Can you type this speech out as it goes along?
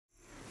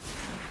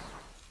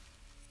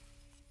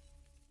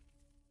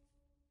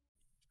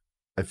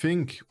I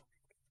think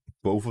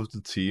both of the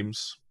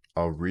teams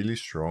are really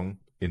strong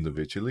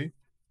individually,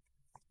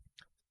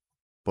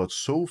 but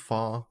so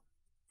far,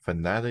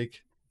 Fnatic,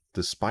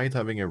 despite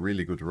having a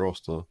really good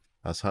roster,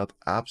 has had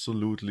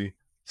absolutely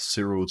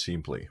zero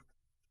team play.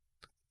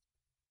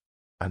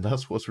 And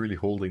that's what's really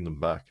holding them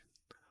back.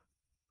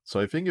 So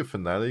I think if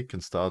Fnatic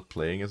can start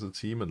playing as a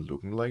team and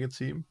looking like a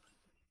team,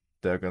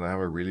 they're gonna have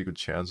a really good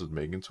chance at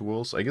making it to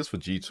Worlds. I guess for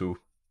G2,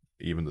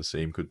 even the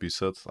same could be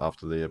said.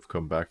 After they have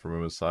come back from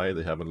MSI,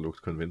 they haven't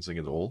looked convincing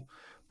at all.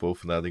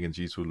 Both Fnatic and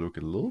G2 look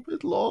a little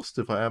bit lost,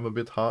 if I am a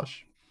bit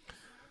harsh.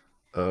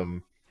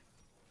 But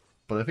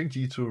I think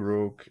G2,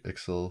 Rogue,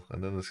 Excel,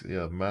 and then it's,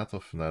 yeah, Matt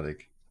or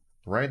Fnatic.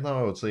 Right now,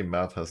 I would say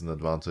Matt has an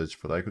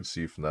advantage, but I could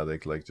see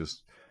Fnatic like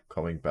just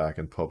coming back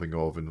and popping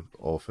off in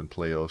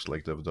playoffs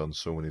like they've done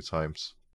so many times.